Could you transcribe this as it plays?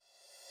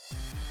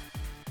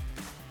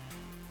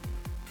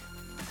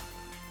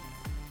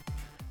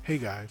Hey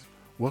guys,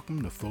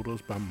 welcome to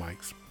Photos by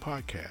Mike's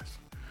podcast,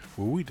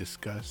 where we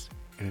discuss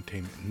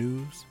entertainment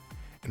news,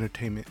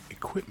 entertainment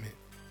equipment,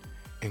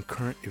 and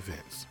current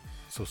events.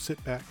 So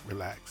sit back,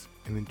 relax,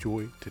 and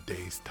enjoy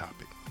today's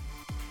topic.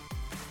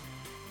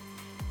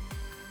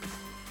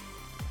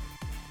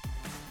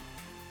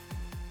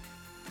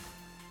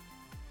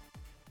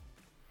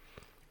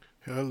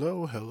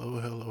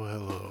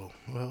 Hello.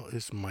 Well,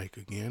 it's Mike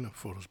again of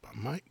Photos by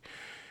Mike,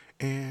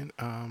 and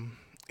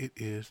it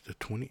is the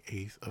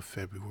 28th of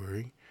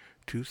February,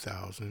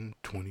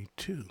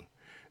 2022,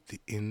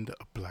 the end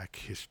of Black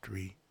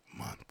History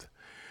Month.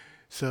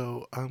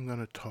 So I'm going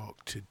to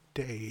talk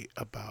today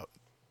about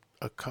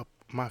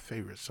my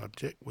favorite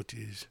subject, which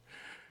is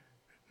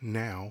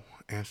now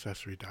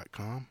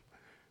Ancestry.com,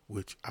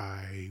 which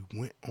I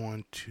went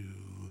on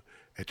to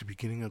at the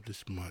beginning of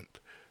this month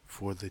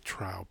for the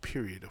trial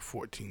period of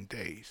 14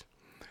 days.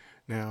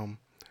 Now,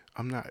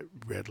 I'm not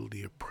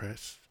readily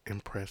impressed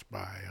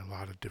by a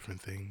lot of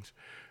different things,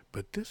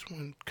 but this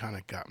one kind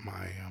of got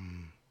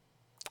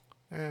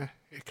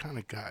it kind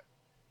of got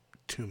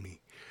to me.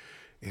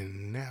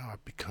 And now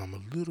I've become a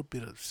little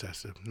bit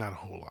obsessive, not a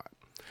whole lot.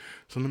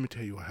 So let me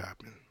tell you what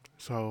happened.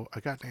 So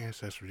I got to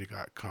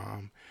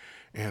Ancestry.com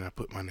and I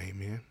put my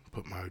name in,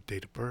 put my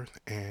date of birth,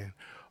 and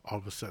all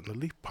of a sudden the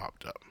leaf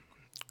popped up.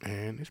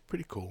 And it's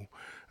pretty cool.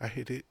 I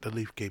hit it, the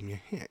leaf gave me a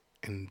hint,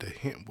 and the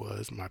hint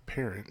was my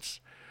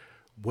parents'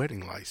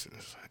 wedding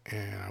license.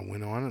 And I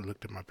went on and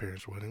looked at my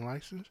parents' wedding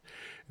license,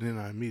 and then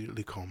I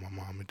immediately called my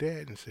mom and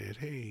dad and said,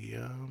 "Hey,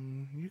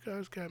 you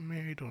guys got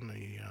married on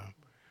the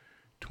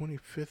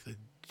 25th of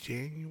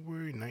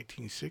January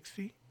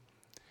 1960?"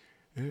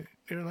 And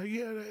they were like,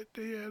 "Yeah,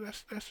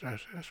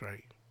 that's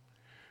right."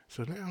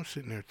 So now I'm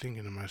sitting there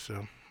thinking to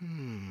myself,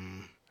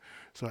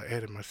 So I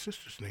added my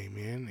sister's name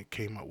in. It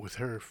came up with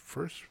her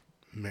first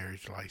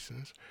marriage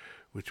license,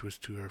 which was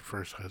to her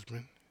first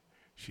husband.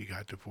 She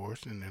got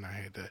divorced, and then I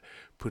had to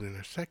put in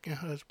her second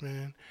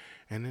husband,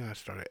 and then I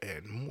started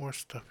adding more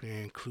stuff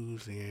in,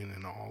 clues in,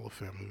 and all the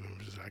family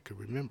members I could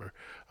remember,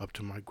 up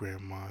to my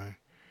grandma,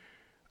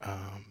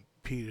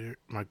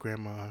 my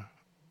grandma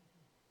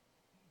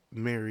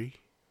Mary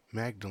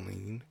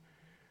Magdalene,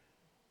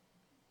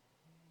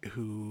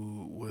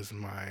 who was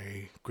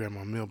my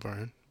grandma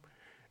Milburn,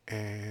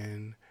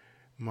 and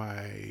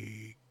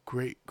my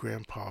great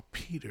grandpa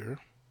Peter.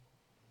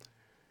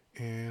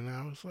 And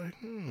I was like,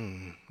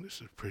 this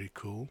is pretty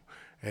cool.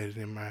 Added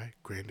in my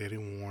granddaddy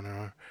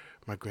Warner,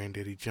 my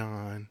granddaddy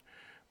John,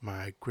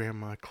 my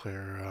grandma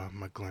Clara,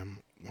 my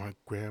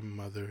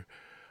grandmother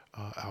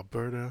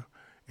Alberta,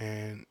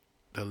 and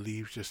the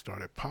leaves just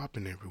started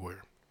popping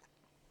everywhere.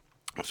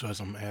 So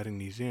as I'm adding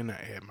these in, I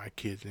add my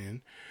kids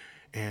in,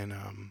 and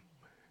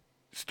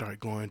start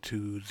going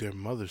to their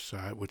mother's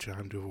side, which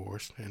I'm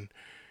divorced, and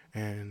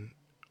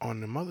on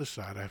the mother's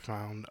side, I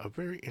found a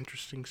very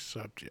interesting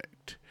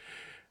subject.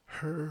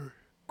 Her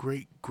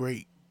great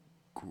great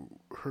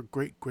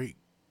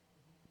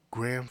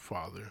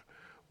grandfather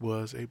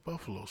was a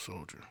Buffalo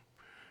soldier.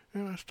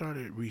 And I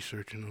started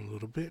researching a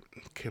little bit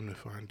and came to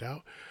find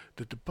out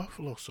that the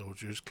Buffalo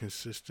Soldiers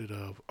consisted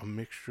of a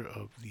mixture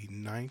of the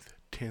 9th,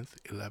 10th,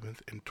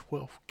 11th, and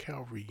 12th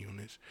Cavalry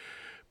units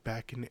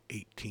back in the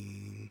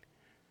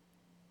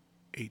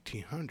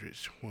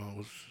 1800s. Well, it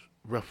was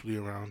roughly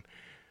around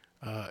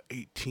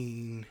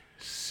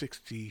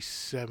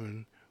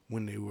 1867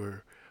 when they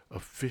were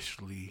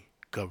officially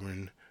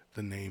governed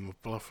the name of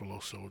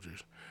Buffalo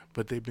Soldiers,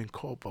 but they've been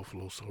called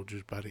Buffalo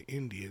Soldiers by the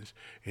Indians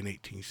in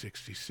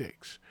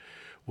 1866.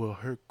 Well,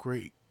 her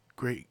great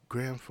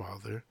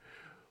grandfather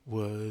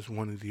was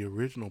one of the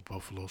original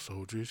Buffalo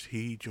Soldiers.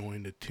 He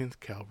joined the 10th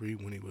Cavalry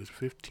when he was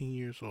 15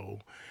 years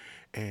old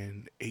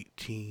in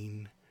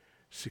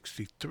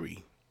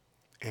 1863.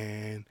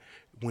 And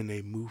when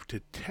they moved to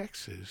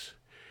Texas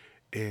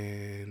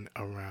in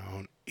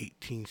around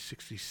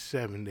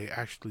 1867, they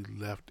actually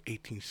left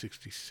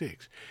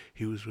 1866.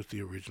 He was with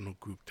the original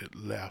group that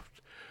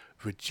left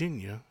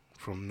Virginia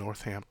from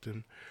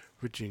Northampton,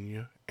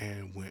 Virginia,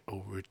 and went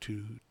over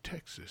to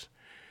Texas.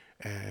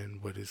 And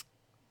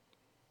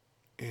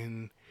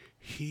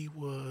he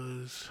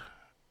was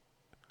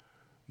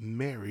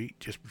married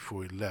just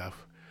before he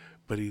left,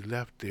 but he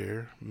left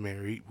there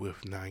married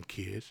with 9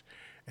 kids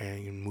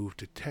and moved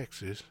to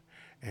Texas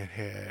and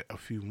had a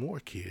few more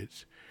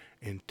kids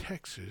in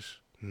Texas,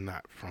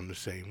 not from the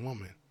same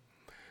woman.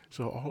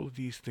 So all of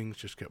these things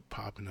just kept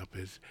popping up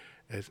as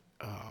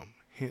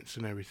hints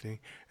and everything,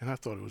 and I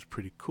thought it was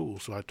pretty cool.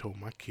 So I told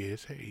my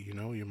kids, "Hey,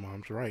 your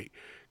mom's right,"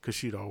 because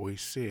she'd always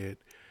said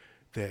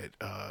that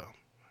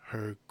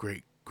her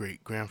great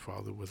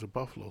grandfather was a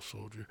Buffalo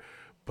Soldier,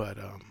 but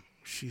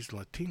she's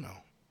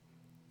Latino.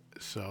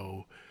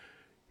 So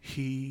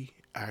he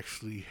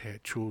actually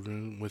had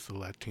children with a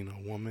Latino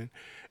woman,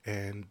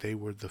 and they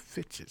were the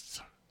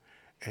Fitches.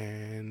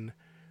 And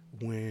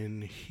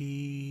when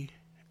he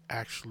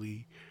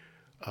actually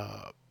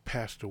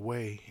passed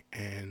away,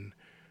 and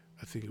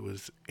I think it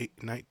was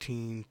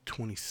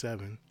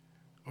 1927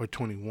 or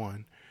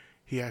 21,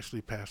 he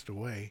actually passed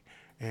away,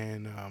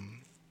 and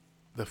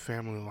the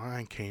family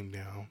line came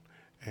down,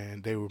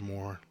 and they were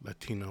more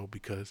Latino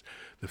because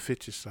the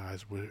Fitch's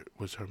side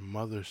was her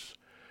mother's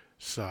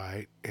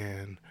side,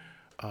 and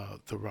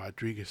the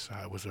Rodriguez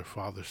side was her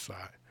father's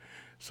side.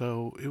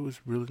 So it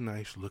was really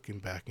nice looking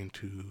back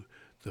into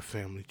the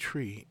family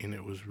tree, and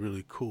it was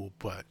really cool.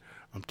 But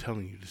I'm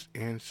telling you, this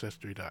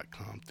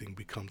Ancestry.com thing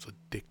becomes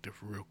addictive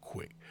real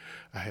quick.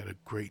 I had a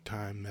great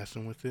time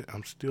messing with it.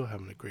 I'm still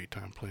having a great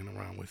time playing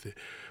around with it,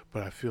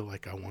 but I feel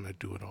like I want to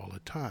do it all the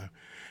time.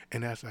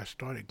 And as I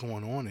started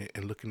going on it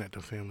and looking at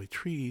the family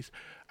trees,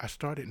 I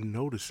started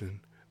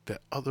noticing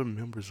that other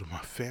members of my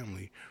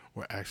family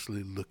were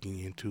actually looking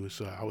into it.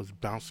 So I was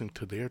bouncing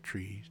to their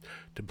trees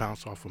to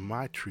bounce off of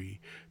my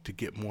tree to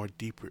get more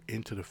deeper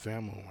into the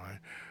family line.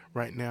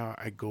 Right now,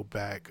 I go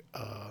back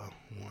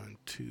one,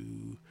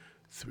 two,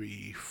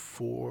 three,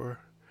 four.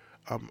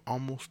 I'm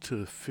almost to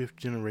the fifth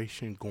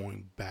generation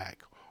going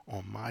back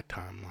on my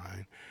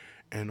timeline,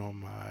 and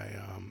on my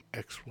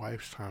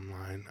ex-wife's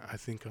timeline, I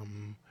think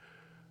I'm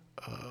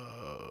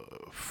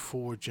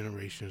four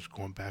generations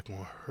going back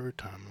on her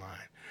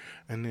timeline.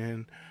 And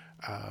then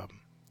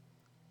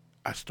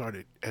I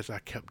started, as I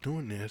kept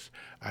doing this,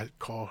 I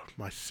called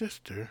my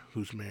sister,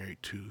 who's married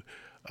to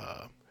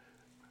uh,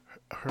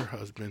 her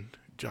husband,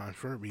 John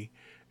Furby,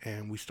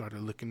 and we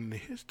started looking into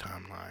his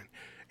timeline.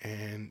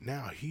 And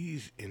now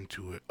he's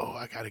into it. Oh,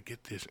 I got to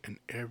get this. And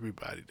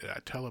everybody that I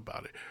tell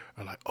about it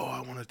are like, oh, I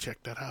want to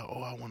check that out.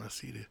 Oh, I want to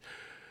see this.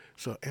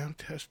 So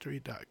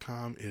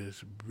Ancestry.com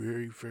is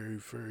very, very,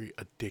 very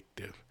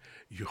addictive.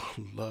 You'll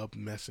love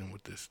messing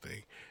with this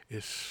thing.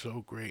 It's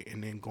so great.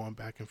 And then going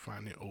back and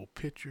finding old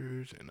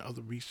pictures and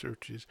other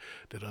researches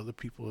that other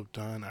people have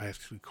done. I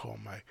actually called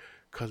my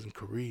cousin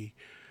Carrie,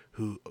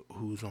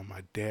 who's on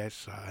my dad's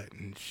side,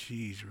 and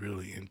she's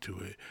really into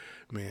it.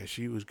 Man,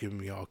 she was giving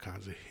me all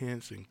kinds of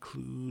hints and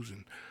clues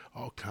and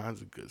all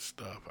kinds of good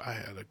stuff. I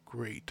had a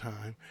great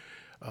time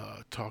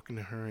talking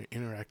to her and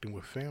interacting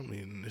with family,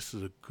 and this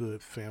is a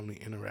good family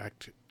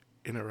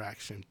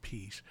interaction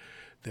piece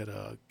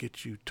that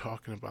gets you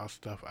talking about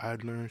stuff. I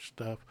learned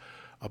stuff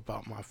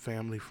about my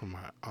family from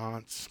my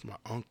aunts, my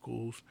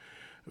uncles,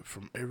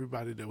 from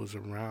everybody that was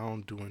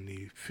around during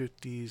the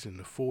 50s and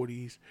the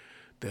 40s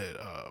that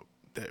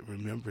that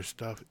remember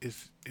stuff.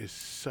 Is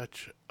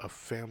such a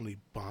family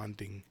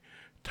bonding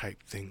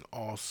type thing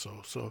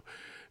also. So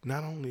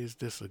not only is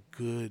this a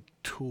good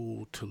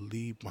tool to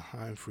leave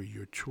behind for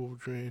your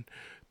children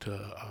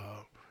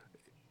to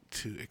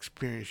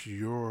experience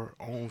your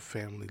own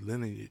family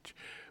lineage,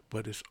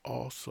 but it's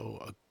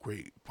also a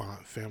great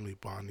family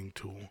bonding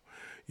tool.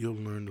 You'll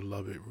learn to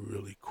love it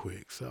really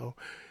quick. So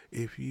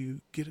if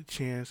you get a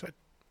chance,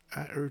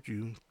 I urge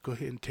you, go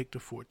ahead and take the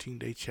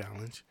 14-day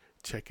challenge.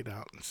 Check it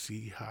out and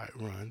see how it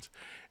runs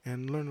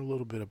and learn a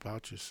little bit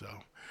about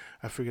yourself.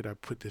 I figured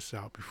I'd put this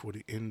out before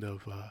the end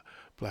of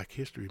Black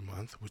History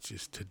Month, which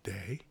is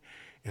today,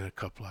 in a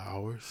couple of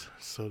hours,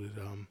 so that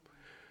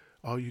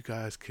all you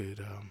guys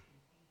could,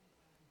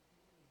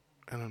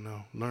 I don't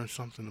know, learn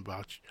something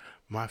about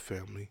my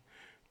family,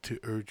 to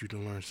urge you to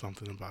learn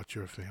something about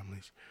your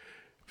families.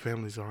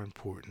 Families are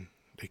important.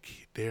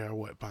 They are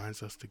what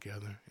binds us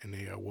together, and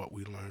they are what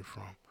we learn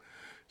from.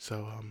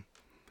 So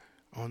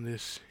on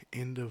this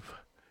end of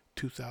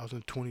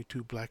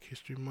 2022 Black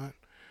History Month,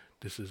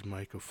 this is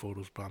Mike of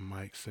Photos by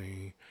Mike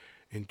saying,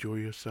 enjoy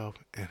yourself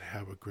and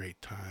have a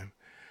great time.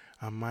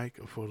 I'm Mike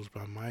of Photos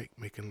by Mike,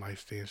 making life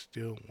stand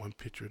still one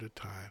picture at a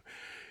time.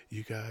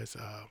 You guys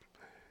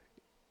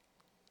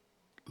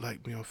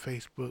like me on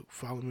Facebook,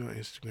 follow me on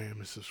Instagram,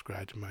 and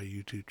subscribe to my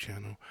YouTube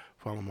channel.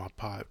 Follow my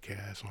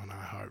podcast on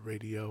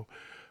iHeartRadio,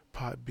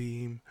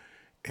 Podbeam,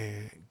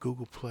 and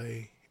Google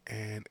Play,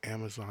 and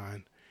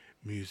Amazon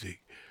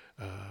Music.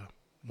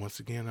 Once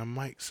again, I'm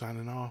Mike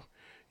signing off.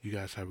 You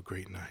guys have a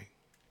great night.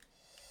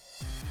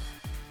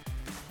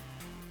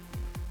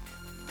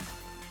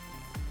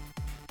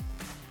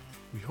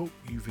 We hope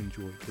you've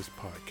enjoyed this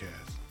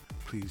podcast.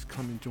 Please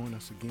come and join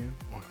us again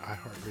on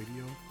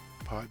iHeartRadio,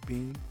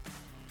 Podbean,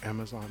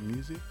 Amazon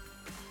Music,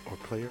 or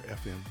Player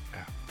FM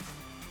app.